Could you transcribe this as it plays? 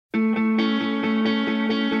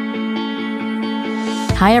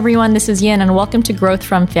Hi everyone, this is Yin and welcome to Growth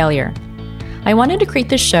from Failure. I wanted to create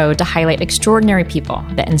this show to highlight extraordinary people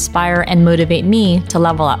that inspire and motivate me to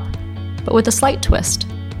level up, but with a slight twist.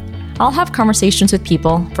 I'll have conversations with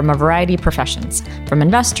people from a variety of professions, from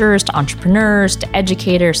investors to entrepreneurs to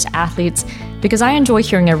educators to athletes, because I enjoy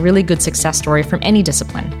hearing a really good success story from any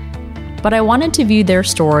discipline. But I wanted to view their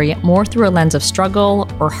story more through a lens of struggle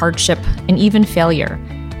or hardship and even failure.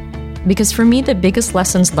 Because for me, the biggest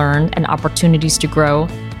lessons learned and opportunities to grow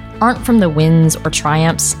aren't from the wins or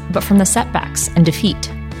triumphs, but from the setbacks and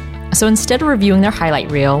defeat. So instead of reviewing their highlight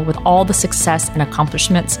reel with all the success and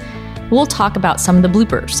accomplishments, we'll talk about some of the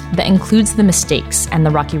bloopers that includes the mistakes and the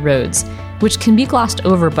rocky roads, which can be glossed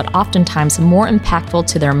over but oftentimes more impactful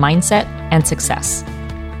to their mindset and success.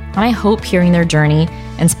 And I hope hearing their journey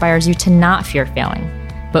inspires you to not fear failing,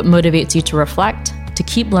 but motivates you to reflect, to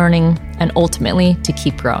keep learning, and ultimately to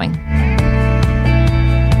keep growing.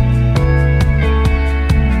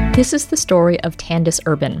 This is the story of Tandis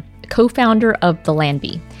Urban, co-founder of The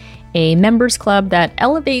Landbee, a members club that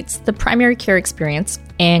elevates the primary care experience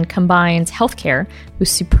and combines healthcare with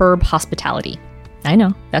superb hospitality. I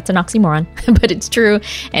know, that's an oxymoron, but it's true,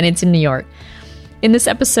 and it's in New York. In this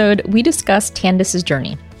episode, we discuss Tandis's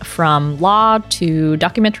journey from law to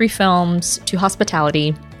documentary films to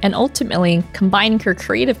hospitality, and ultimately combining her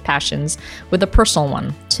creative passions with a personal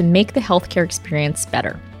one to make the healthcare experience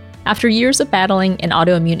better. After years of battling an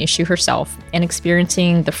autoimmune issue herself and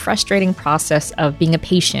experiencing the frustrating process of being a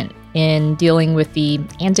patient in dealing with the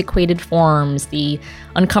antiquated forms, the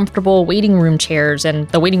uncomfortable waiting room chairs, and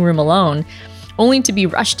the waiting room alone, only to be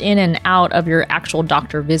rushed in and out of your actual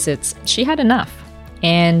doctor visits, she had enough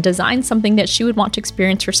and designed something that she would want to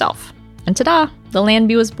experience herself. And ta-da, The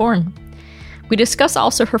Landbee was born. We discuss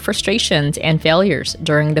also her frustrations and failures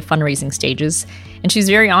during the fundraising stages, and she's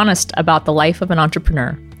very honest about the life of an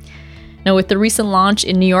entrepreneur. Now, with the recent launch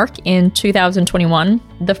in New York in 2021,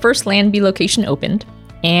 the first Landbee location opened,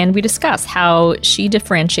 and we discuss how she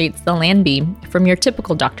differentiates the Landbee from your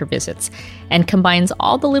typical doctor visits and combines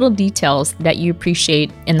all the little details that you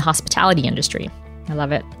appreciate in the hospitality industry. I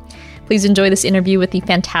love it. Please enjoy this interview with the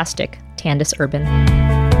fantastic Tandis Urban.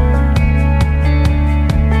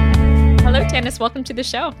 Hello, Tandis. Welcome to the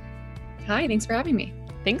show. Hi, thanks for having me.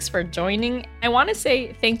 Thanks for joining. I want to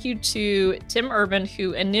say thank you to Tim Urban,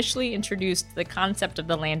 who initially introduced the concept of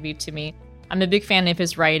the Landbee to me. I'm a big fan of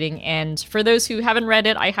his writing, and for those who haven't read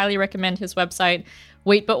it, I highly recommend his website,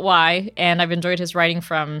 Wait But Why, and I've enjoyed his writing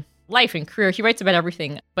from life and career. He writes about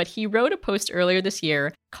everything, but he wrote a post earlier this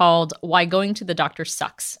year called Why Going to the Doctor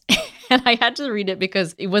Sucks. And I had to read it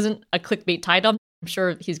because it wasn't a clickbait title. I'm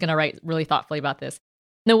sure he's going to write really thoughtfully about this.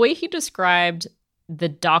 The way he described the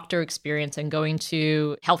doctor experience and going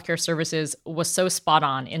to healthcare services was so spot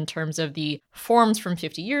on in terms of the forms from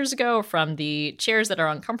 50 years ago, from the chairs that are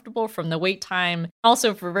uncomfortable, from the wait time.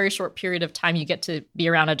 Also, for a very short period of time, you get to be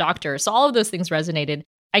around a doctor. So all of those things resonated.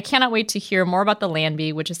 I cannot wait to hear more about the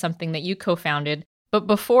Landbee, which is something that you co-founded. But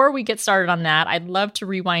before we get started on that, I'd love to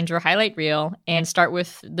rewind your highlight reel and start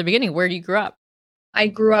with the beginning. Where do you grow up? I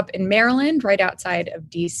grew up in Maryland, right outside of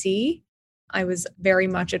DC. I was very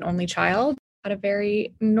much an only child. Had a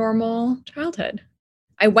very normal childhood.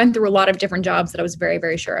 I went through a lot of different jobs that I was very,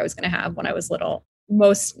 very sure I was going to have when I was little.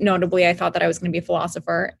 Most notably, I thought that I was going to be a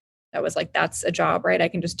philosopher. I was like, that's a job, right? I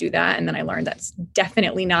can just do that. And then I learned that's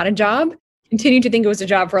definitely not a job. Continued to think it was a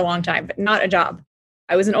job for a long time, but not a job.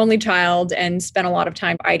 I was an only child and spent a lot of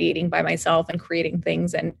time ideating by myself and creating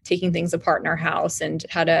things and taking things apart in our house, and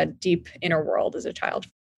had a deep inner world as a child.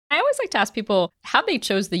 I always like to ask people how they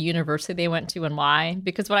chose the university they went to and why,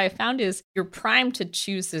 because what I found is you're primed to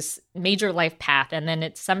choose this major life path, and then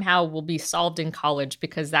it somehow will be solved in college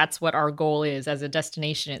because that's what our goal is as a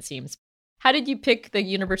destination, it seems. How did you pick the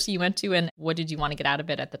university you went to, and what did you want to get out of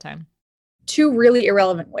it at the time? Two really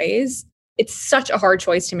irrelevant ways. It's such a hard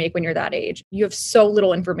choice to make when you're that age. You have so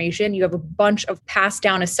little information. You have a bunch of passed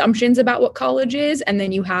down assumptions about what college is. And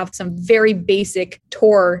then you have some very basic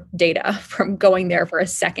tour data from going there for a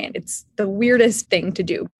second. It's the weirdest thing to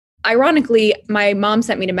do. Ironically, my mom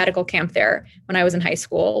sent me to medical camp there when I was in high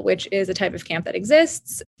school, which is a type of camp that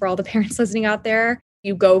exists for all the parents listening out there.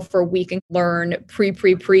 You go for a week and learn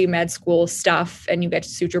pre-med school stuff, and you get to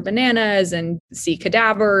suture bananas and see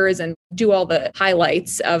cadavers and do all the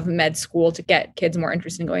highlights of med school to get kids more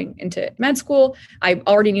interested in going into med school. I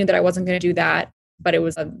already knew that I wasn't going to do that, but it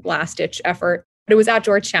was a last-ditch effort. But it was at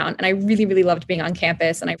Georgetown, and I really, really loved being on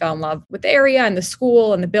campus, and I fell in love with the area and the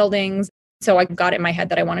school and the buildings. So I got it in my head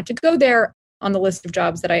that I wanted to go there. On the list of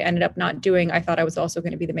jobs that I ended up not doing, I thought I was also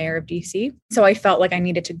going to be the mayor of DC. So I felt like I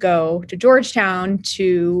needed to go to Georgetown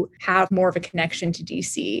to have more of a connection to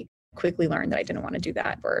DC. quickly learned that I didn't want to do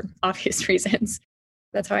that for obvious reasons.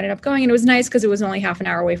 That's how I ended up going. And it was nice because it was only half an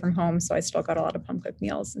hour away from home. So I still got a lot of home cooked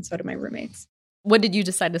meals, and so did my roommates. What did you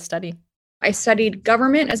decide to study? I studied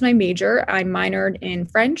government as my major. I minored in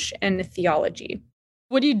French and theology.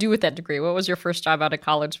 What do you do with that degree? What was your first job out of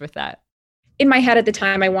college with that? In my head at the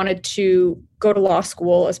time, I wanted to go to law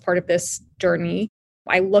school as part of this journey.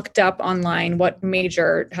 I looked up online what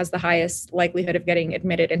major has the highest likelihood of getting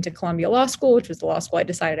admitted into Columbia Law School, which was the law school I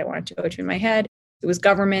decided I wanted to go to in my head. It was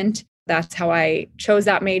government. That's how I chose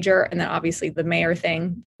that major. And then obviously the mayor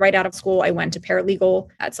thing. Right out of school, I went to paralegal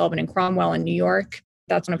at Sullivan and Cromwell in New York.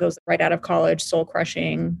 That's one of those right out of college,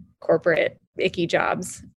 soul-crushing, corporate, icky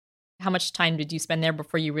jobs. How much time did you spend there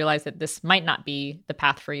before you realized that this might not be the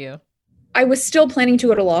path for you? I was still planning to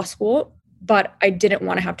go to law school, but I didn't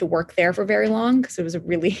want to have to work there for very long because it was a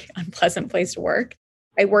really unpleasant place to work.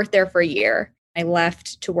 I worked there for a year. I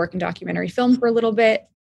left to work in documentary film for a little bit.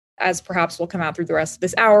 As perhaps will come out through the rest of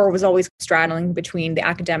this hour, was always straddling between the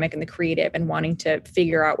academic and the creative and wanting to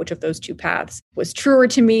figure out which of those two paths was truer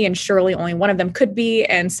to me. And surely only one of them could be.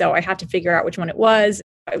 And so I had to figure out which one it was.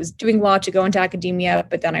 I was doing law to go into academia,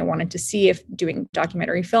 but then I wanted to see if doing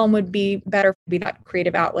documentary film would be better, be that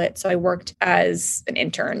creative outlet. So I worked as an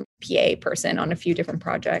intern, PA person on a few different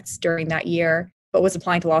projects during that year, but was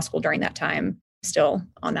applying to law school during that time, still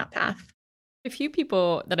on that path. A few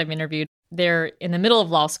people that I've interviewed, they're in the middle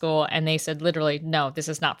of law school and they said literally, no, this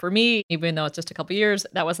is not for me, even though it's just a couple of years,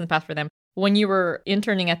 that wasn't the path for them. When you were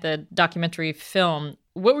interning at the documentary film,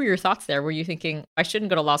 what were your thoughts there? Were you thinking, I shouldn't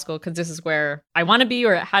go to law school because this is where I want to be?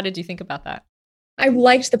 Or how did you think about that? I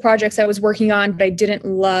liked the projects I was working on, but I didn't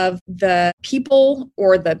love the people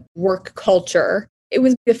or the work culture. It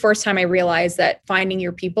was the first time I realized that finding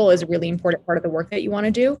your people is a really important part of the work that you want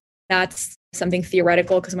to do. That's something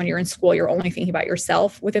theoretical because when you're in school, you're only thinking about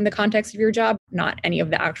yourself within the context of your job, not any of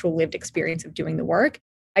the actual lived experience of doing the work.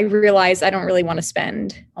 I realized I don't really want to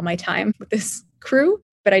spend all my time with this crew,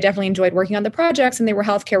 but I definitely enjoyed working on the projects and they were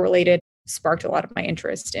healthcare related, sparked a lot of my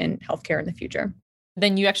interest in healthcare in the future.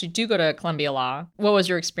 Then you actually do go to Columbia Law. What was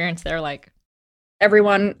your experience there like?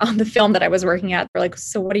 Everyone on the film that I was working at were like,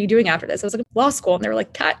 so what are you doing after this? I was like, law school. And they were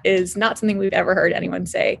like, that is not something we've ever heard anyone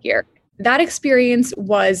say here. That experience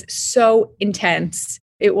was so intense.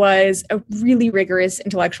 It was a really rigorous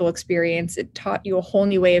intellectual experience. It taught you a whole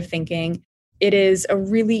new way of thinking. It is a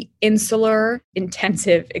really insular,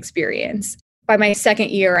 intensive experience. By my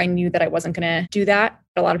second year, I knew that I wasn't going to do that.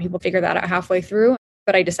 A lot of people figure that out halfway through,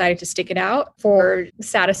 but I decided to stick it out for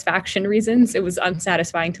satisfaction reasons. It was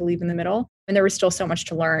unsatisfying to leave in the middle, and there was still so much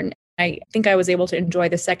to learn. I think I was able to enjoy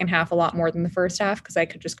the second half a lot more than the first half because I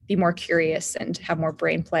could just be more curious and have more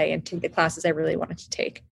brain play and take the classes I really wanted to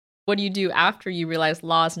take. What do you do after you realize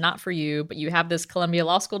law is not for you, but you have this Columbia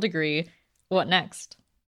Law School degree? What next?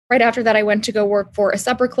 Right after that, I went to go work for a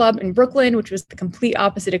supper club in Brooklyn, which was the complete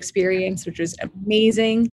opposite experience, which was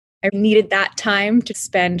amazing. I needed that time to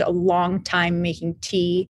spend a long time making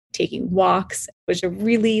tea, taking walks. It was a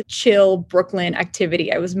really chill Brooklyn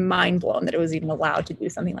activity. I was mind blown that it was even allowed to do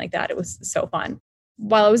something like that. It was so fun.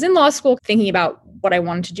 While I was in law school, thinking about what I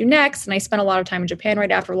wanted to do next, and I spent a lot of time in Japan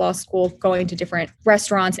right after law school, going to different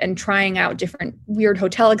restaurants and trying out different weird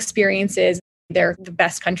hotel experiences. They're the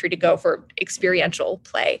best country to go for experiential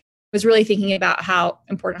play. I was really thinking about how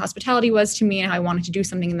important hospitality was to me and how I wanted to do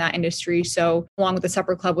something in that industry. So along with the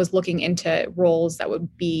supper club was looking into roles that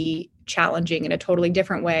would be challenging in a totally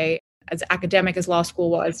different way. As academic as law school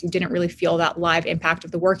was, you didn't really feel that live impact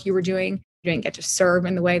of the work you were doing. You didn't get to serve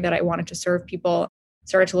in the way that I wanted to serve people.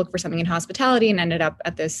 Started to look for something in hospitality and ended up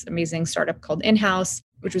at this amazing startup called InHouse,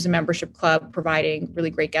 which was a membership club providing really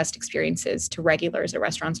great guest experiences to regulars at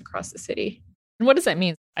restaurants across the city. And what does that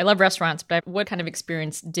mean? I love restaurants, but what kind of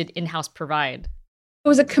experience did InHouse provide? It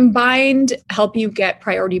was a combined help you get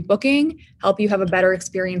priority booking, help you have a better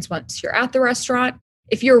experience once you're at the restaurant.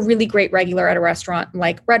 If you're a really great regular at a restaurant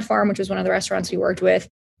like Red Farm, which was one of the restaurants we worked with,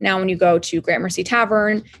 now when you go to Gramercy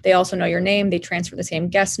Tavern, they also know your name. They transfer the same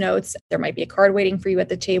guest notes. There might be a card waiting for you at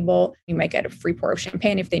the table. You might get a free pour of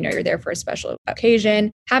champagne if they know you're there for a special occasion.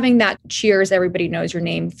 Having that cheers, everybody knows your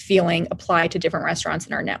name feeling apply to different restaurants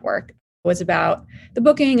in our network was about the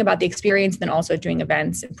booking, about the experience, then also doing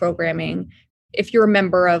events and programming. If you're a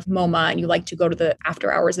member of MoMA and you like to go to the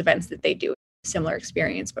after hours events that they do, similar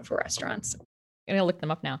experience, but for restaurants. I'm going to look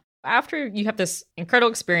them up now. After you have this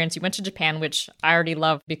incredible experience, you went to Japan, which I already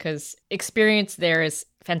love because experience there is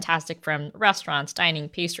fantastic from restaurants, dining,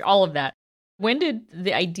 pastry, all of that. When did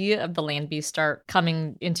the idea of the Landbee start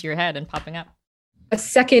coming into your head and popping up? A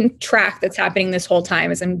second track that's happening this whole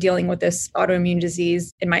time is I'm dealing with this autoimmune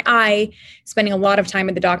disease in my eye, spending a lot of time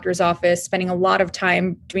in the doctor's office, spending a lot of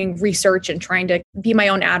time doing research and trying to be my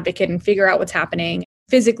own advocate and figure out what's happening,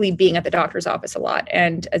 physically being at the doctor's office a lot.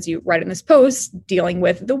 And as you write in this post, dealing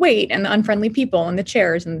with the wait and the unfriendly people and the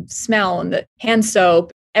chairs and the smell and the hand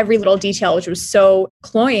soap, every little detail, which was so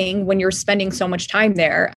cloying when you're spending so much time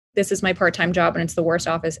there. This is my part-time job and it's the worst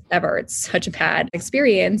office ever. It's such a bad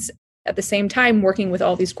experience. At the same time, working with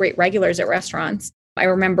all these great regulars at restaurants. I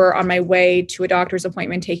remember on my way to a doctor's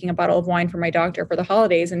appointment, taking a bottle of wine for my doctor for the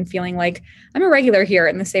holidays and feeling like I'm a regular here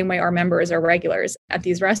in the same way our members are regulars at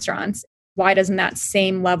these restaurants. Why doesn't that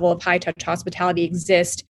same level of high touch hospitality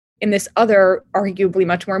exist in this other, arguably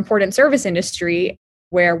much more important service industry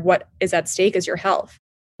where what is at stake is your health?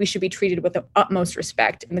 We should be treated with the utmost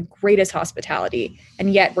respect and the greatest hospitality.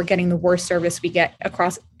 And yet we're getting the worst service we get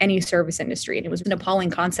across any service industry. And it was an appalling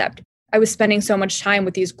concept. I was spending so much time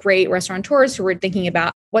with these great restaurateurs who were thinking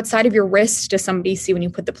about what side of your wrist does somebody see when you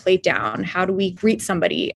put the plate down? How do we greet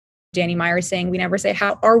somebody? Danny Meyer saying, we never say,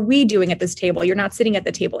 how are we doing at this table? You're not sitting at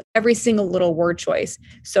the table. Every single little word choice,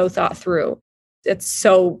 so thought through. It's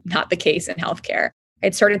so not the case in healthcare.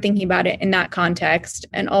 I'd started thinking about it in that context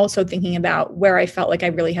and also thinking about where I felt like I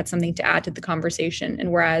really had something to add to the conversation.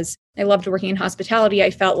 And whereas I loved working in hospitality,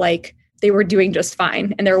 I felt like they were doing just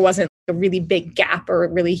fine. And there wasn't a really big gap or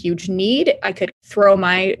a really huge need. I could throw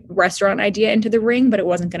my restaurant idea into the ring, but it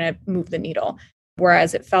wasn't going to move the needle.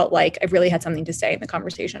 Whereas it felt like I really had something to say in the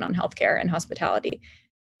conversation on healthcare and hospitality.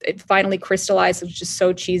 It finally crystallized. It was just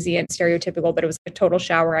so cheesy and stereotypical, but it was a total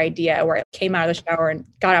shower idea where I came out of the shower and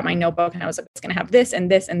got out my notebook and I was like, it's going to have this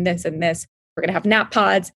and this and this and this. We're going to have nap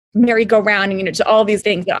pods, merry-go-round, and just all these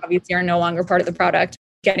things that obviously are no longer part of the product.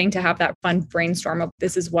 Getting to have that fun brainstorm of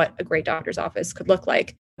this is what a great doctor's office could look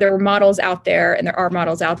like. There were models out there and there are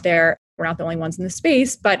models out there. We're not the only ones in the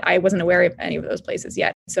space, but I wasn't aware of any of those places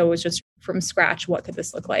yet. So it was just from scratch, what could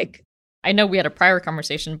this look like? I know we had a prior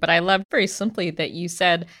conversation, but I love very simply that you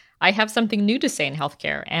said, I have something new to say in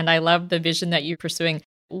healthcare. And I love the vision that you're pursuing.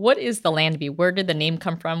 What is the Lambie? Where did the name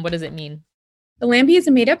come from? What does it mean? The Lambie is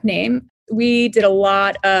a made-up name. We did a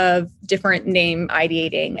lot of different name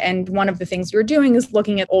ideating. And one of the things we were doing is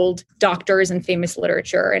looking at old doctors and famous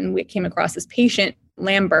literature. And we came across this patient,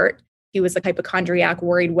 Lambert. He was a hypochondriac,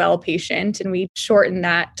 worried well patient. And we shortened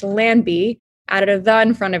that to Lambie, added a "the"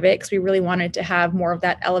 in front of it because we really wanted to have more of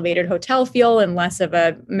that elevated hotel feel and less of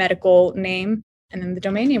a medical name. And then the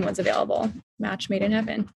domain name was available, match made in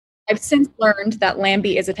heaven. I've since learned that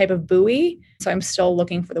Lambie is a type of buoy. So I'm still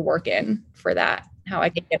looking for the work in for that, how I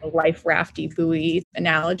can get a life rafty buoy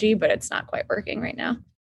analogy, but it's not quite working right now.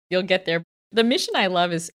 You'll get there. The mission I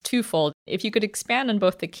love is twofold. If you could expand on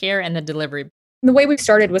both the care and the delivery. The way we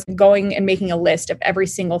started was going and making a list of every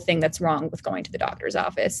single thing that's wrong with going to the doctor's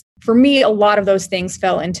office. For me, a lot of those things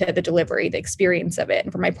fell into the delivery, the experience of it.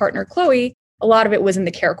 And for my partner, Chloe, a lot of it was in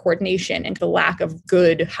the care coordination and the lack of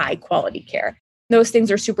good, high quality care. Those things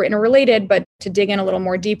are super interrelated, but to dig in a little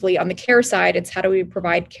more deeply on the care side, it's how do we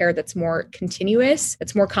provide care that's more continuous,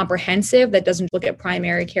 that's more comprehensive, that doesn't look at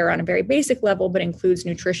primary care on a very basic level, but includes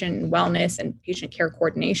nutrition and wellness and patient care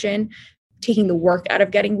coordination, taking the work out of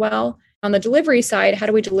getting well. On the delivery side, how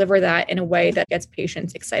do we deliver that in a way that gets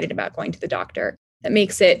patients excited about going to the doctor, that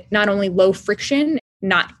makes it not only low friction,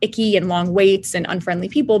 not icky and long waits and unfriendly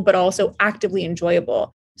people, but also actively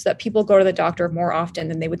enjoyable so that people go to the doctor more often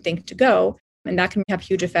than they would think to go. And that can have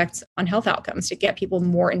huge effects on health outcomes to get people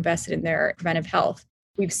more invested in their preventive health.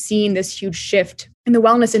 We've seen this huge shift in the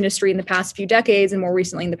wellness industry in the past few decades, and more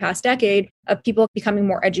recently in the past decade, of people becoming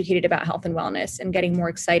more educated about health and wellness and getting more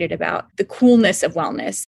excited about the coolness of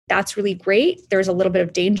wellness. That's really great. There's a little bit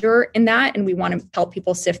of danger in that, and we want to help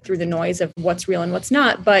people sift through the noise of what's real and what's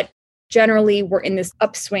not. But generally, we're in this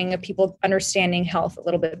upswing of people understanding health a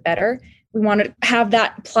little bit better. We want to have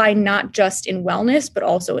that apply not just in wellness, but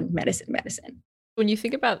also in medicine. When you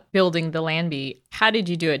think about building the Lambie, how did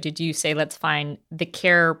you do it? Did you say, let's find the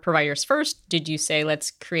care providers first? Did you say,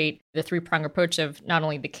 let's create the three-pronged approach of not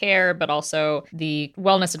only the care, but also the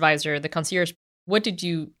wellness advisor, the concierge? What did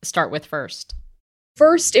you start with first?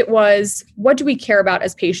 First, it was, what do we care about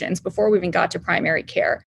as patients before we even got to primary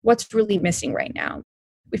care? What's really missing right now?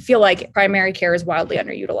 We feel like primary care is wildly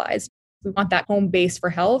underutilized. We want that home base for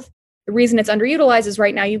health. The reason it's underutilized is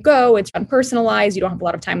right now you go, it's unpersonalized, you don't have a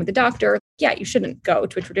lot of time with the doctor. Yeah, you shouldn't go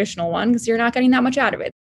to a traditional one because you're not getting that much out of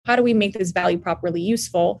it. How do we make this value prop really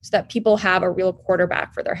useful so that people have a real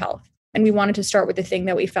quarterback for their health? And we wanted to start with the thing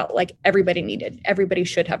that we felt like everybody needed. Everybody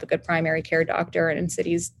should have a good primary care doctor. And in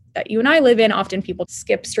cities that you and I live in, often people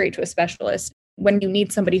skip straight to a specialist when you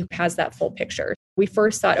need somebody who has that full picture. We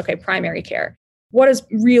first thought, okay, primary care. what does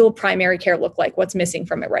real primary care look like? What's missing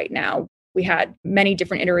from it right now? We had many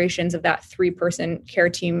different iterations of that 3-person care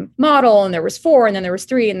team model, and there was 4, and then there was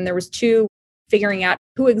 3, and then there was 2, figuring out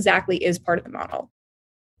who exactly is part of the model.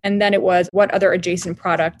 And then it was, what other adjacent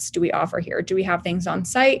products do we offer here? Do we have things on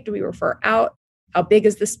site? Do we refer out? How big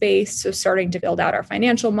is the space? So starting to build out our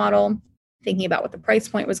financial model, thinking about what the price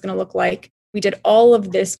point was going to look like. We did all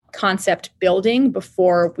of this concept building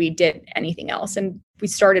before we did anything else. And we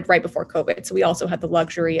started right before COVID. So we also had the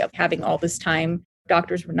luxury of having all this time.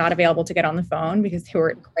 Doctors were not available to get on the phone because they were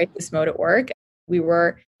in crisis mode at work. We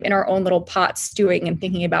were in our own little pot stewing and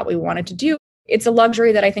thinking about what we wanted to do. It's a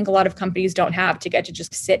luxury that I think a lot of companies don't have, to get to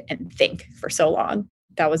just sit and think for so long.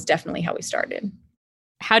 That was definitely how we started.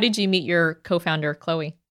 How did you meet your co-founder,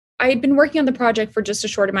 Chloe? I had been working on the project for just a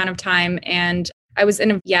short amount of time, and I was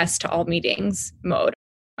in a yes to all meetings mode.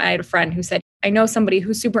 I had a friend who said, I know somebody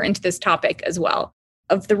who's super into this topic as well.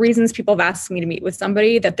 Of the reasons people have asked me to meet with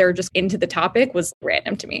somebody, that they're just into the topic was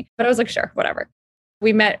random to me. But I was like, sure, whatever.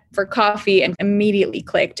 We met for coffee and immediately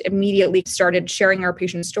clicked, immediately started sharing our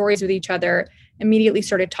patient stories with each other, immediately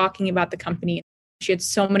started talking about the company. She had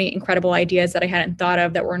so many incredible ideas that I hadn't thought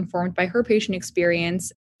of that were informed by her patient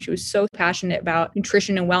experience. She was so passionate about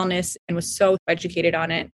nutrition and wellness and was so educated on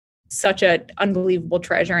it. Such an unbelievable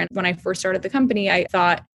treasure. And when I first started the company, I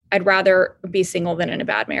thought I'd rather be single than in a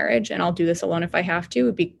bad marriage. And I'll do this alone if I have to.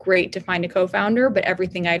 It'd be great to find a co-founder. But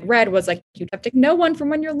everything I'd read was like, you'd have to know one from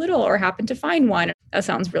when you're little or happen to find one. That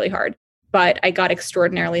sounds really hard. But I got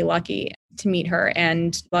extraordinarily lucky to meet her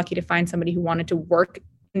and lucky to find somebody who wanted to work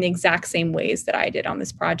in the exact same ways that I did on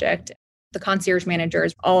this project. The concierge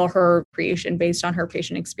managers, all her creation based on her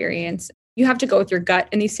patient experience. You have to go with your gut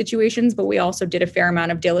in these situations, but we also did a fair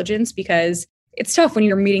amount of diligence because it's tough when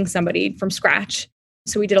you're meeting somebody from scratch.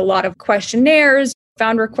 So we did a lot of questionnaires,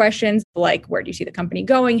 founder questions like, where do you see the company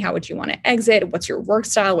going? How would you want to exit? What's your work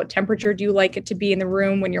style? What temperature do you like it to be in the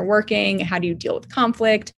room when you're working? How do you deal with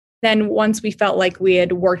conflict? Then once we felt like we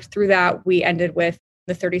had worked through that, we ended with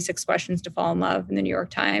the 36 questions to fall in love in the New York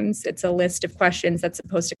Times. It's a list of questions that's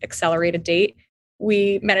supposed to accelerate a date.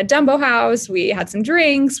 We met at Dumbo House. We had some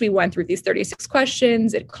drinks. We went through these 36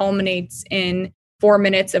 questions. It culminates in 4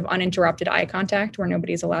 minutes of uninterrupted eye contact where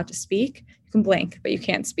nobody's allowed to speak. You can blink, but you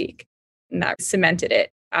can't speak. And that cemented it.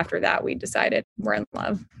 After that, we decided we're in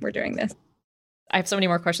love. We're doing this. I have so many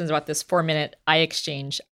more questions about this 4-minute eye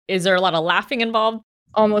exchange. Is there a lot of laughing involved?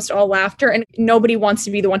 Almost all laughter. And nobody wants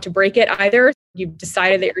to be the one to break it either. You've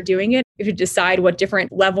decided that you're doing it. You should decide what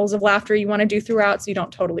different levels of laughter you want to do throughout so you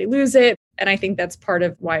don't totally lose it. And I think that's part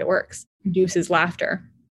of why it works. Induces laughter.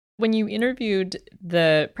 When you interviewed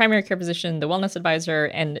the primary care physician, the wellness advisor,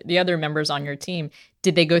 and the other members on your team,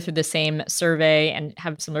 did they go through the same survey and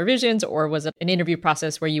have similar visions? Or was it an interview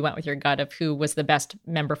process where you went with your gut of who was the best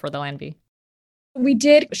member for the Landby? We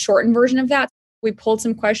did a shortened version of that. We pulled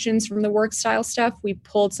some questions from the work style stuff. We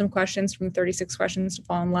pulled some questions from 36 questions to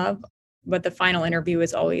fall in love. But the final interview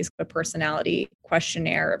is always a personality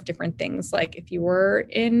questionnaire of different things. Like if you were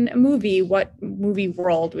in a movie, what movie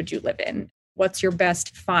world would you live in? What's your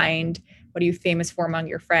best find? What are you famous for among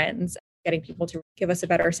your friends? Getting people to give us a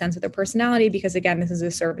better sense of their personality because, again, this is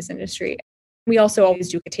a service industry. We also always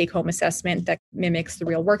do a take-home assessment that mimics the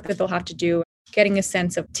real work that they'll have to do, getting a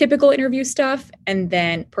sense of typical interview stuff, and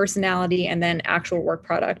then personality, and then actual work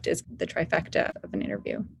product is the trifecta of an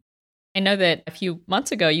interview. I know that a few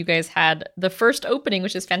months ago, you guys had the first opening,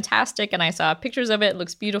 which is fantastic. And I saw pictures of it. It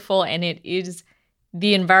looks beautiful. And it is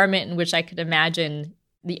the environment in which I could imagine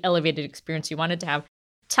the elevated experience you wanted to have.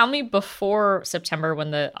 Tell me before September,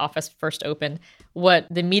 when the office first opened, what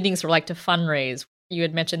the meetings were like to fundraise. You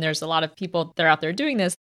had mentioned there's a lot of people that are out there doing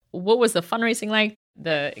this. What was the fundraising like?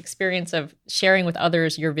 The experience of sharing with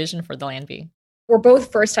others your vision for the Landby? We're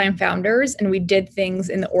both first-time founders, and we did things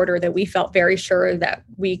in the order that we felt very sure that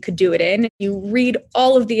we could do it in. You read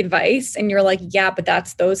all of the advice, and you're like, yeah, but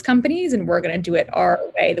that's those companies, and we're going to do it our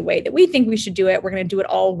way, the way that we think we should do it. We're going to do it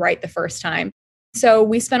all right the first time. So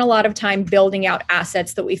we spent a lot of time building out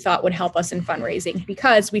assets that we thought would help us in fundraising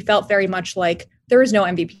because we felt very much like there is no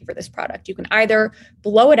MVP for this product. You can either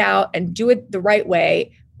blow it out and do it the right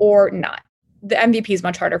way or not. The MVP is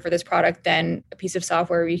much harder for this product than a piece of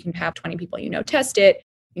software where you can have 20 people, test it.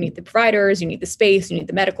 You need the providers, you need the space, you need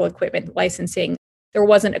the medical equipment, the licensing. There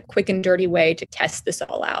wasn't a quick and dirty way to test this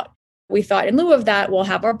all out. We thought in lieu of that, we'll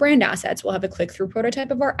have our brand assets. We'll have a click-through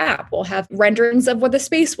prototype of our app. We'll have renderings of what the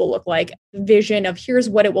space will look like, vision of here's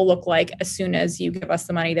what it will look like as soon as you give us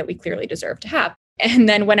the money that we clearly deserve to have. And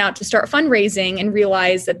then went out to start fundraising and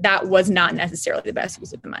realized that that was not necessarily the best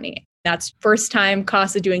use of the money. That's first time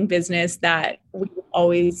cost of doing business that we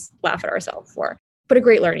always laugh at ourselves for. but a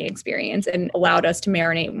great learning experience and allowed us to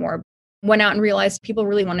marinate more. Went out and realized people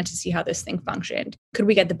really wanted to see how this thing functioned. Could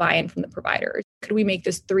we get the buy-in from the providers? Could we make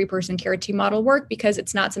this 3-person care team model work? Because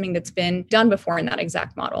it's not something that's been done before in that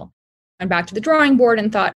exact model. Went back to the drawing board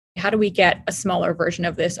and thought, how do we get a smaller version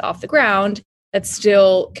of this off the ground that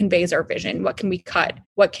still conveys our vision? What can we cut?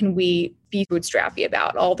 What can we be bootstrappy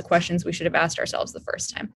about? All the questions we should have asked ourselves the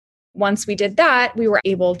first time. Once we did that, we were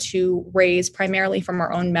able to raise primarily from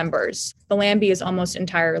our own members. The Lambie is almost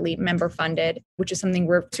entirely member funded, which is something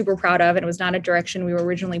we're super proud of. And it was not a direction we were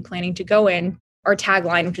originally planning to go in. Our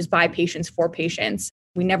tagline, which is by patients for patients,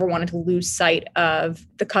 we never wanted to lose sight of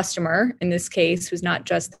the customer, in this case, who's not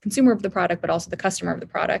just the consumer of the product, but also the customer of the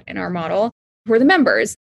product in our model, who are the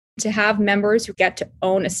members. To have members who get to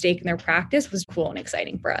own a stake in their practice was cool and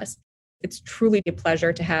exciting for us. It's truly a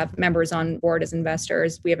pleasure to have members on board as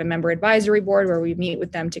investors. We have a member advisory board where we meet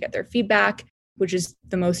with them to get their feedback, which is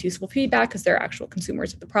the most useful feedback because they're actual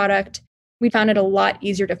consumers of the product. We found it a lot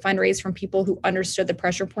easier to fundraise from people who understood the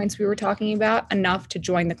pressure points we were talking about enough to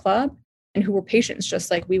join the club and who were patients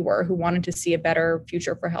just like we were, who wanted to see a better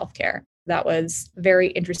future for healthcare. That was a very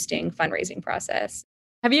interesting fundraising process.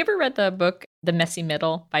 Have you ever read the book, The Messy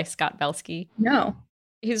Middle by Scott Belsky? No.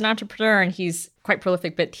 He's an entrepreneur and he's quite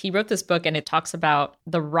prolific, but he wrote this book and it talks about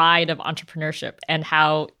the ride of entrepreneurship and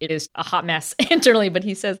how it is a hot mess internally. But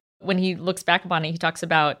he says when he looks back upon it, he talks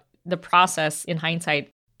about the process in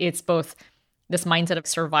hindsight. It's both this mindset of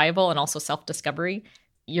survival and also self-discovery.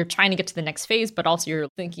 You're trying to get to the next phase, but also you're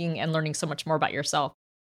thinking and learning so much more about yourself.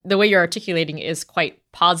 The way you're articulating is quite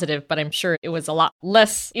positive, but I'm sure it was a lot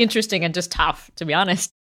less interesting and just tough, to be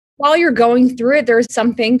honest. While you're going through it, there's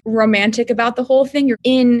something romantic about the whole thing. You're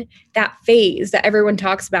in that phase that everyone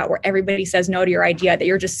talks about where everybody says no to your idea that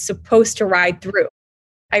you're just supposed to ride through.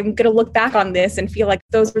 I'm going to look back on this and feel like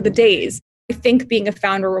those were the days. I think being a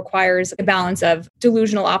founder requires a balance of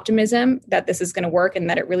delusional optimism that this is going to work and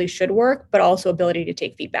that it really should work, but also ability to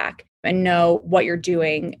take feedback and know what you're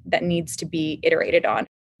doing that needs to be iterated on.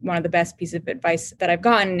 One of the best pieces of advice that I've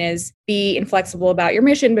gotten is be inflexible about your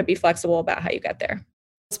mission, but be flexible about how you get there.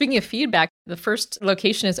 Speaking of feedback, the first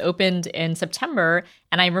location is opened in September,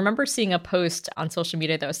 and I remember seeing a post on social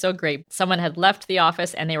media that was so great. Someone had left the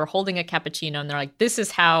office and they were holding a cappuccino and they're like, this is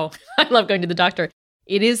how I love going to the doctor.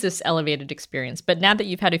 It is this elevated experience. But now that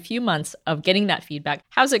you've had a few months of getting that feedback,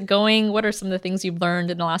 how's it going? What are some of the things you've learned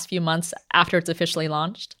in the last few months after it's officially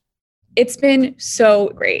launched? It's been so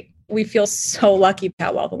great. We feel so lucky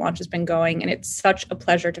how well the launch has been going, and it's such a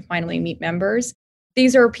pleasure to finally meet members.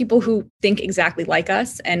 These are people who think exactly like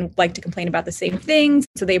us and like to complain about the same things.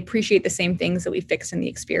 So they appreciate the same things that we fix in the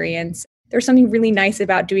experience. There's something really nice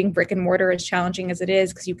about doing brick and mortar, as challenging as it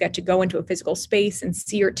is, because you get to go into a physical space and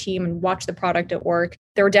see your team and watch the product at work.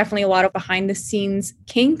 There were definitely a lot of behind the scenes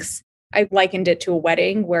kinks. I likened it to a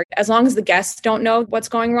wedding where as long as the guests don't know what's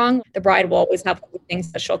going wrong, the bride will always have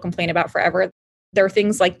things that she'll complain about forever. There are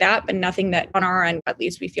things like that, but nothing that on our end, at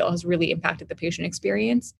least we feel, has really impacted the patient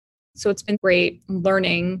experience. So it's been great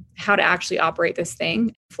learning how to actually operate this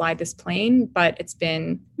thing, fly this plane, but it's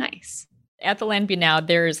been nice. At the Lambie now,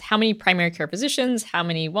 there's how many primary care physicians, how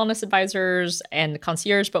many wellness advisors and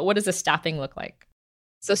concierge, but what does the staffing look like?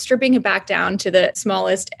 So stripping it back down to the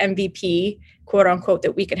smallest MVP, quote unquote,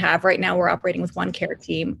 that we could have right now, we're operating with one care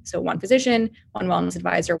team. So one physician, one wellness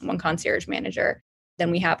advisor, one concierge manager. Then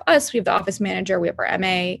we have us, we have the office manager, we have our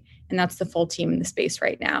MA, and that's the full team in the space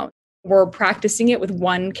right now. We're practicing it with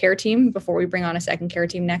one care team before we bring on a second care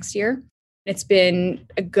team next year. It's been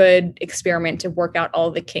a good experiment to work out all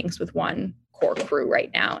the kinks with one core crew right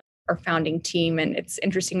now, our founding team. And it's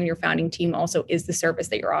interesting when your founding team also is the service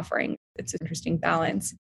that you're offering. It's an interesting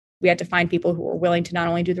balance. We had to find people who were willing to not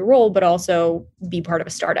only do the role, but also be part of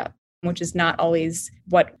a startup, which is not always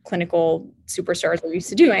what clinical superstars are used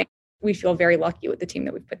to doing. We feel very lucky with the team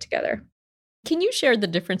that we've put together. Can you share the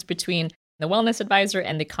difference between the wellness advisor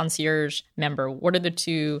and the concierge member? What are the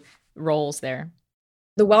two roles there?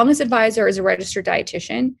 The wellness advisor is a registered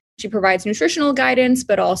dietitian. She provides nutritional guidance,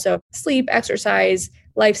 but also sleep, exercise,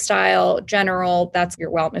 lifestyle, general. That's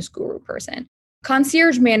your wellness guru person.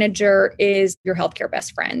 Concierge manager is your healthcare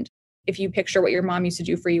best friend. If you picture what your mom used to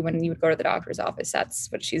do for you when you would go to the doctor's office,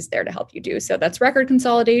 that's what she's there to help you do. So that's record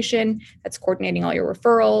consolidation. That's coordinating all your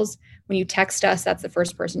referrals. When you text us, that's the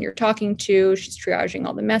first person you're talking to. She's triaging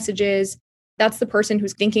all the messages. That's the person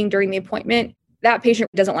who's thinking during the appointment, that patient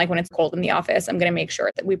doesn't like when it's cold in the office. I'm going to make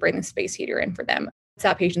sure that we bring the space heater in for them. It's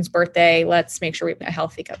that patient's birthday. Let's make sure we have a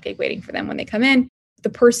healthy cupcake waiting for them when they come in. The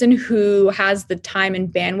person who has the time and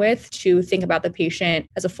bandwidth to think about the patient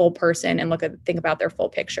as a full person and think about their full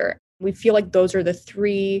picture. We feel like those are the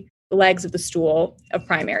three legs of the stool of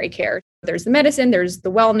primary care. There's the medicine, there's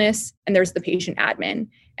the wellness, and there's the patient admin.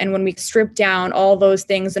 And when we strip down all those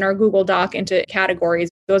things in our Google Doc into categories,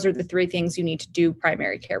 those are the three things you need to do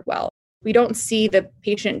primary care well. We don't see the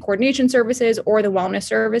patient coordination services or the wellness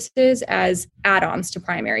services as add-ons to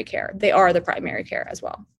primary care. They are the primary care as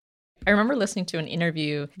well. I remember listening to an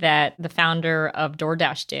interview that the founder of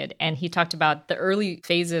DoorDash did, and he talked about the early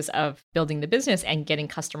phases of building the business and getting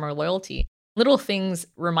customer loyalty. Little things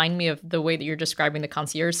remind me of the way that you're describing the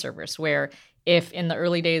concierge service, where if in the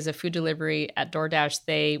early days of food delivery at DoorDash,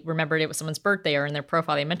 they remembered it was someone's birthday or in their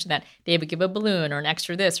profile, they mentioned that they would give a balloon or an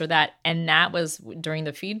extra this or that. And that was during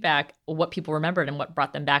the feedback, what people remembered and what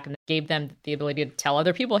brought them back and gave them the ability to tell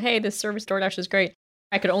other people, hey, this service DoorDash is great.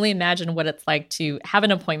 I could only imagine what it's like to have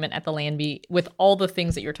an appointment at the Landby with all the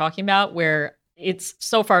things that you're talking about, where it's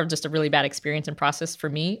so far just a really bad experience and process for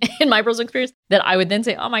me in my personal experience that I would then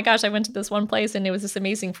say, oh my gosh, I went to this one place and it was just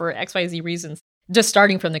amazing for XYZ reasons. Just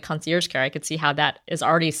starting from the concierge care, I could see how that is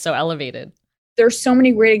already so elevated. There's so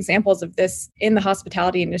many great examples of this in the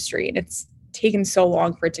hospitality industry, and it's taken so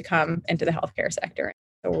long for it to come into the healthcare sector.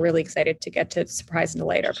 So we're really excited to get to surprise and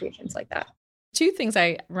delight our patients like that. Two things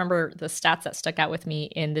I remember the stats that stuck out with me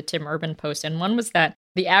in the Tim Urban post, and one was that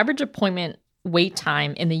the average appointment wait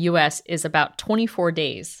time in the US is about 24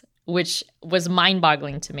 days, which was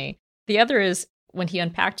mind-boggling to me. The other is when he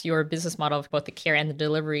unpacked your business model of both the care and the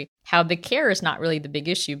delivery, how the care is not really the big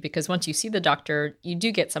issue because once you see the doctor, you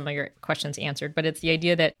do get some of your questions answered, but it's the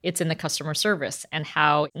idea that it's in the customer service and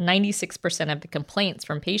how 96% of the complaints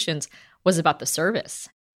from patients was about the service.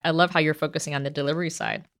 I love how you're focusing on the delivery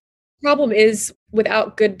side. Problem is,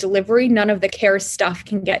 without good delivery, none of the care stuff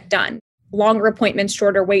can get done. Longer appointments,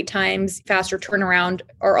 shorter wait times, faster turnaround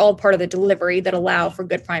are all part of the delivery that allow for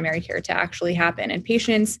good primary care to actually happen. And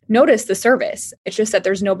patients notice the service. It's just that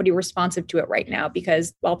there's nobody responsive to it right now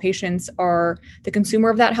because while patients are the consumer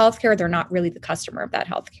of that healthcare, they're not really the customer of that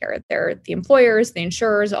healthcare. They're the employers, the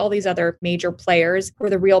insurers, all these other major players who are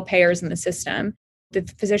the real payers in the system. The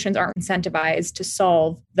physicians aren't incentivized to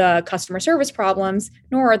solve the customer service problems,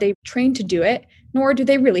 nor are they trained to do it, nor do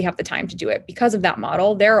they really have the time to do it. Because of that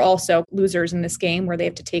model, they're also losers in this game where they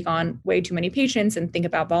have to take on way too many patients and think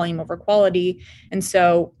about volume over quality. And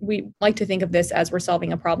so we like to think of this as we're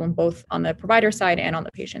solving a problem both on the provider side and on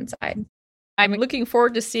the patient side. I'm looking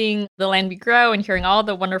forward to seeing the Landby grow and hearing all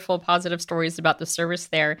the wonderful positive stories about the service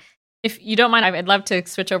there. If you don't mind, I'd love to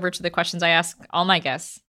switch over to the questions I ask all my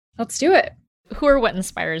guests. Let's do it. Who or what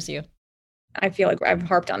inspires you? I feel like I've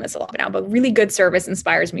harped on this a lot now, but really good service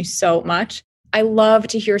inspires me so much. I love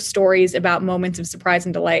to hear stories about moments of surprise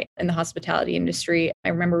and delight in the hospitality industry. I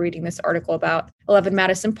remember reading this article about 11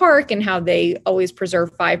 Madison Park and how they always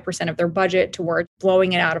preserve 5% of their budget toward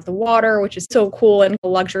blowing it out of the water, which is so cool and a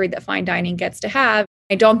luxury that fine dining gets to have.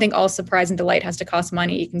 I don't think all surprise and delight has to cost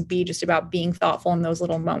money. It can be just about being thoughtful in those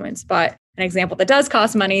little moments. But an example that does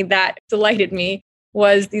cost money that delighted me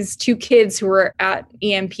was these two kids who were at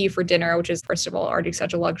EMP for dinner, which is, first of all, already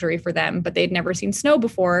such a luxury for them, but they'd never seen snow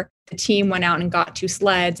before. The team went out and got 2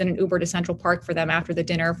 sleds and an Uber to Central Park for them after the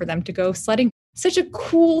dinner for them to go sledding. Such a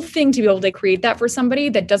cool thing to be able to create that for somebody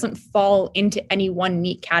that doesn't fall into any one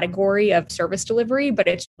neat category of service delivery, but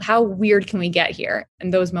it's how weird can we get here?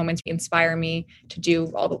 And those moments inspire me to do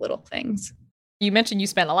all the little things. You mentioned you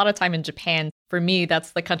spent a lot of time in Japan. For me,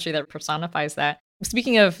 that's the country that personifies that.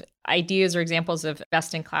 Speaking of ideas or examples of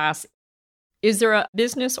best in class, is there a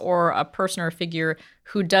business or a person or figure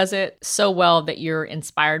who does it so well that you're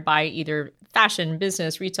inspired by, either fashion,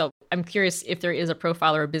 business, retail? I'm curious if there is a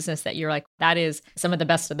profile or a business that you're like, that is some of the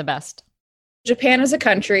best of the best. Japan as a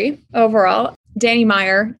country overall. Danny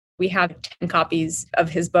Meyer, we have 10 copies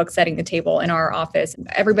of his book, Setting the Table, in our office.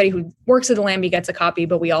 Everybody who works at the Landby gets a copy,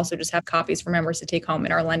 but we also just have copies for members to take home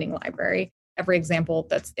in our lending library. Every example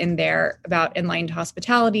that's in there about enlightened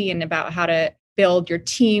hospitality and about how to build your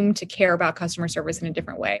team to care about customer service in a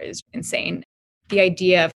different way is insane. The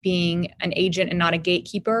idea of being an agent and not a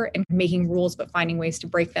gatekeeper and making rules but finding ways to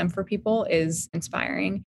break them for people is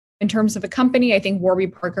inspiring. In terms of a company, I think Warby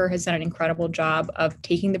Parker has done an incredible job of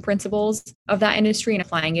taking the principles of that industry and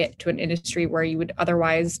applying it to an industry where you would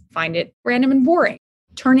otherwise find it random and boring.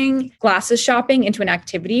 Turning glasses shopping into an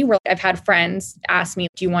activity where I've had friends ask me,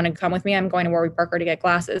 do you want to come with me? I'm going to Warby Parker to get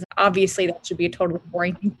glasses. Obviously, that should be a totally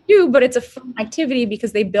boring thing to do, but it's a fun activity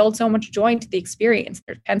because they build so much joy into the experience.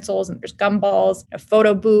 There's pencils and there's gumballs, a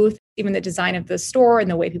photo booth, even the design of the store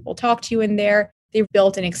and the way people talk to you in there. They've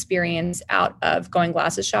built an experience out of going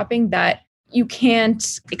glasses shopping that you can't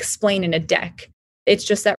explain in a deck. It's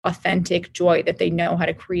just that authentic joy that they know how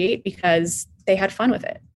to create because they had fun with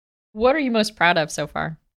it. What are you most proud of so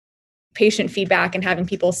far? patient feedback and having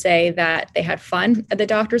people say that they had fun at the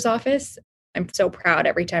doctor's office. I'm so proud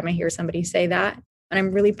every time I hear somebody say that. And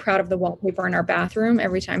I'm really proud of the wallpaper in our bathroom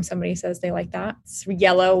every time somebody says they like that. It's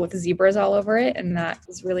yellow with zebras all over it. And that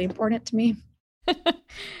is really important to me.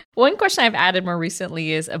 One question I've added more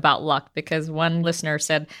recently is about luck, because one listener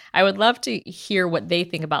said, I would love to hear what they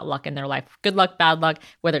think about luck in their life. Good luck, bad luck,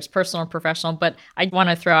 whether it's personal or professional. But I want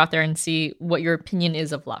to throw out there and see what your opinion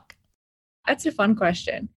is of luck. That's a fun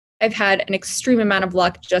question. I've had an extreme amount of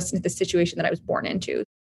luck just in the situation that I was born into.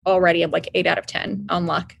 Already I'm like 8 out of 10 on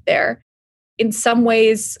luck there. In some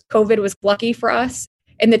ways, COVID was lucky for us.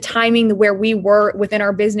 And the timing where we were within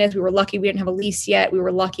our business, we were lucky we didn't have a lease yet. We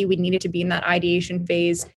were lucky we needed to be in that ideation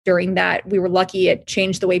phase during that. We were lucky it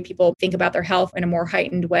changed the way people think about their health in a more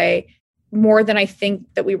heightened way. More than I think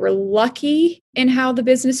that we were lucky in how the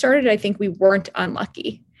business started, I think we weren't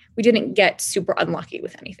unlucky. We didn't get super unlucky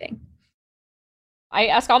with anything. I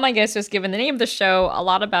ask all my guests, just given the name of the show, a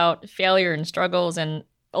lot about failure and struggles and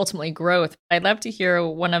ultimately growth. I'd love to hear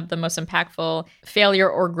one of the most impactful failure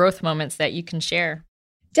or growth moments that you can share.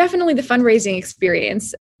 Definitely the fundraising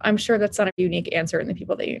experience. I'm sure that's not a unique answer in the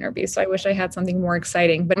people that you interview. So I wish I had something more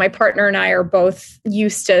exciting. But my partner and I are both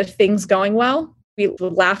used to things going well. We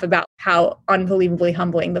laugh about how unbelievably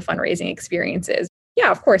humbling the fundraising experience is.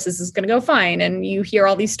 Yeah, of course, this is going to go fine. And you hear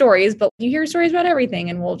all these stories, but you hear stories about everything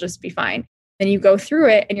and we'll just be fine. Then you go through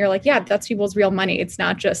it and you're like, yeah, that's people's real money. It's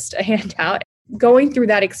not just a handout. Going through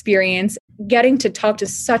that experience, getting to talk to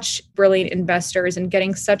such brilliant investors and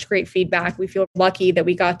getting such great feedback. We feel lucky that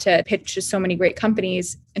we got to pitch to so many great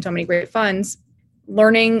companies and so many great funds,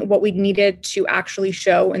 learning what we needed to actually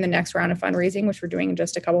show in the next round of fundraising, which we're doing in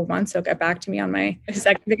just a couple of months. So get back to me on my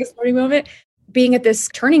second biggest learning moment. Being at this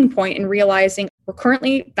turning point and realizing we're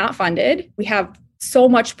currently not funded. We have so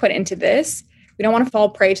much put into this. We don't want to fall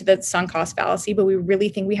prey to the sunk cost fallacy, but we really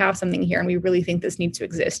think we have something here and we really think this needs to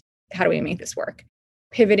exist. How do we make this work?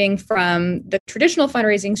 Pivoting from the traditional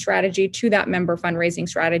fundraising strategy to that member fundraising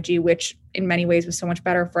strategy, which in many ways was so much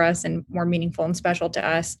better for us and more meaningful and special to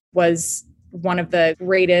us, was one of the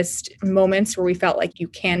greatest moments where we felt like you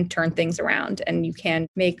can turn things around and you can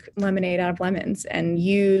make lemonade out of lemons and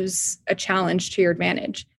use a challenge to your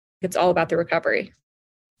advantage. It's all about the recovery.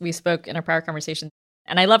 We spoke in a prior conversation,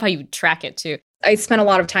 and I love how you track it too. I spent a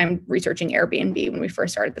lot of time researching Airbnb when we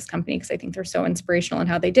first started this company because I think they're so inspirational in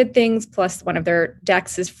how they did things. Plus, one of their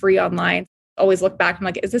decks is free online. Always look back and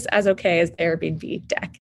like, is this as okay as the Airbnb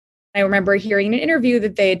deck? I remember hearing in an interview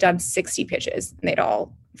that they had done 60 pitches and they'd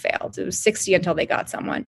all failed. It was 60 until they got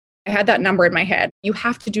someone. I had that number in my head. You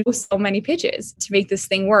have to do so many pitches to make this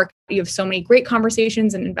thing work. You have so many great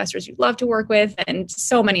conversations and investors you'd love to work with and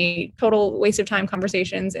so many total waste of time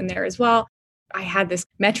conversations in there as well. I had this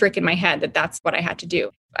metric in my head that that's what I had to do.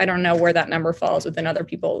 I don't know where that number falls within other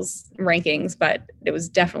people's rankings, but it was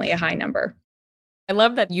definitely a high number. I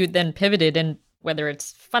love that you then pivoted, and whether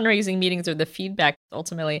it's fundraising meetings or the feedback,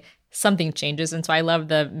 ultimately something changes. And so I love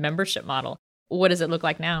the membership model. What does it look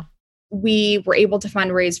like now? We were able to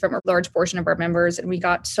fundraise from a large portion of our members, and we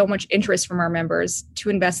got so much interest from our members to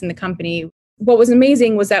invest in the company. What was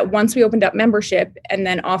amazing was that once we opened up membership and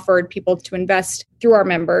then offered people to invest through our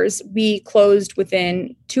members, we closed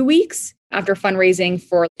within 2 weeks after fundraising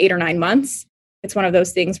for 8 or 9 months. It's one of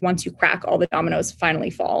those things, once you crack, all the dominoes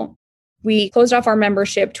finally fall. We closed off our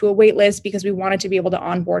membership to a wait list because we wanted to be able to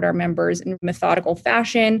onboard our members in methodical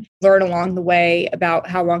fashion, learn along the way about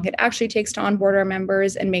how long it actually takes to onboard our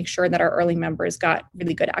members, and make sure that our early members got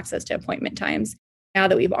really good access to appointment times. Now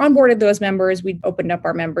that we've onboarded those members, we've opened up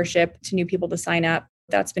our membership to new people to sign up.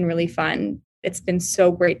 That's been really fun. It's been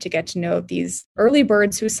so great to get to know these early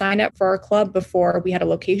birds who signed up for our club before we had a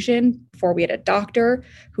location, before we had a doctor,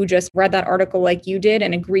 who just read that article like you did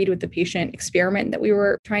and agreed with the patient experiment that we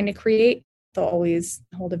were trying to create. They'll always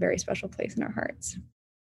hold a very special place in our hearts.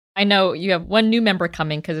 I know you have one new member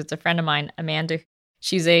coming because it's a friend of mine, Amanda.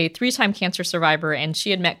 She's a 3-time cancer survivor, and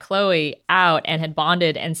she had met Chloe out and had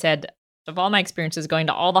bonded and said, of all my experiences going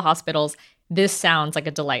to all the hospitals, this sounds like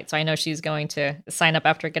a delight. So I know she's going to sign up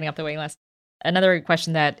after getting up the waiting list. Another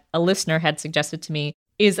question that a listener had suggested to me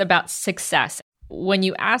is about success. When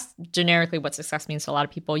you ask generically what success means to a lot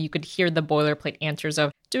of people, you could hear the boilerplate answers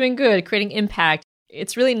of doing good, creating impact.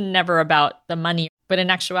 It's really never about the money. But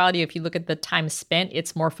in actuality, if you look at the time spent,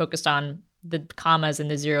 it's more focused on the commas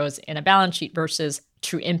and the zeros in a balance sheet versus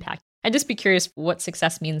true impact. I'd just be curious what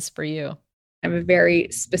success means for you. I have a very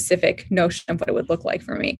specific notion of what it would look like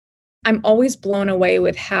for me. I'm always blown away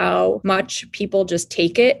with how much people just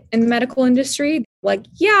take it in the medical industry. Like,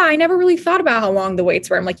 yeah, I never really thought about how long the waits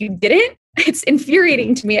were. I'm like, you didn't? It's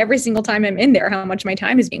infuriating to me every single time I'm in there how much my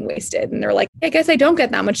time is being wasted. And they're like, I guess I don't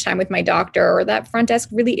get that much time with my doctor, or that front desk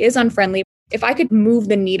really is unfriendly. If I could move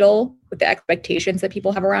the needle with the expectations that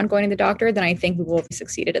people have around going to the doctor, then I think we will have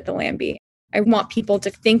succeeded at the Lambie. I want people to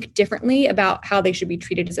think differently about how they should be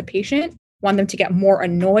treated as a patient. I want them to get more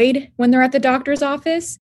annoyed when they're at the doctor's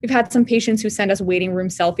office. We've had some patients who send us waiting room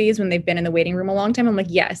selfies when they've been in the waiting room a long time. I'm like,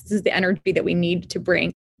 yes, this is the energy that we need to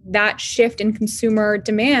bring. That shift in consumer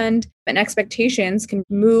demand and expectations can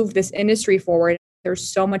move this industry forward. There's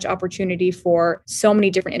so much opportunity for so many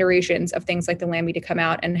different iterations of things like the Lambie to come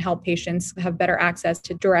out and help patients have better access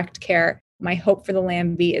to direct care. My hope for the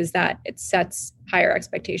Lambie is that it sets higher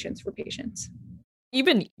expectations for patients.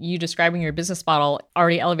 Even you describing your business model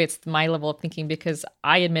already elevates my level of thinking, because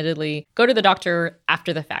I admittedly go to the doctor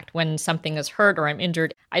after the fact. When something is hurt or I'm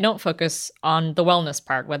injured, I don't focus on the wellness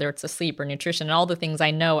part, whether it's the sleep or nutrition and all the things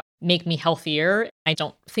I know make me healthier. I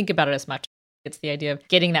don't think about it as much. It's the idea of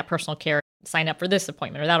getting that personal care, sign up for this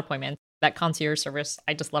appointment or that appointment, that concierge service.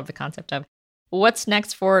 I just love the concept of. What's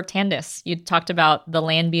next for Tandis? You talked about the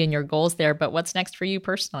Lambie and your goals there, but what's next for you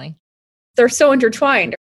personally? They're so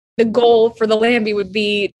intertwined. The goal for the Lambie would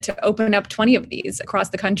be to open up 20 of these across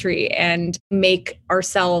the country and make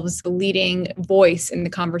ourselves the leading voice in the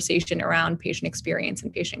conversation around patient experience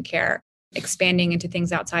and patient care, expanding into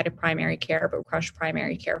things outside of primary care, but crush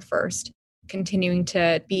primary care first, continuing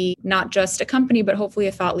to be not just a company, but hopefully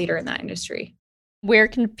a thought leader in that industry. Where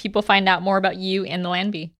can people find out more about you and the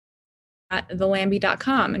Lambie? At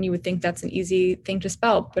thelambie.com. And you would think that's an easy thing to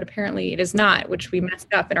spell, but apparently it is not, which we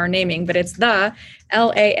messed up in our naming, but it's the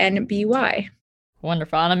Lanby.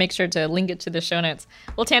 Wonderful. I'll make sure to link it to the show notes.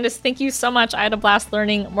 Well, Tandis, thank you so much. I had a blast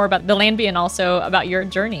learning more about the Lambie and also about your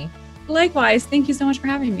journey. Likewise. Thank you so much for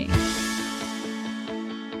having me.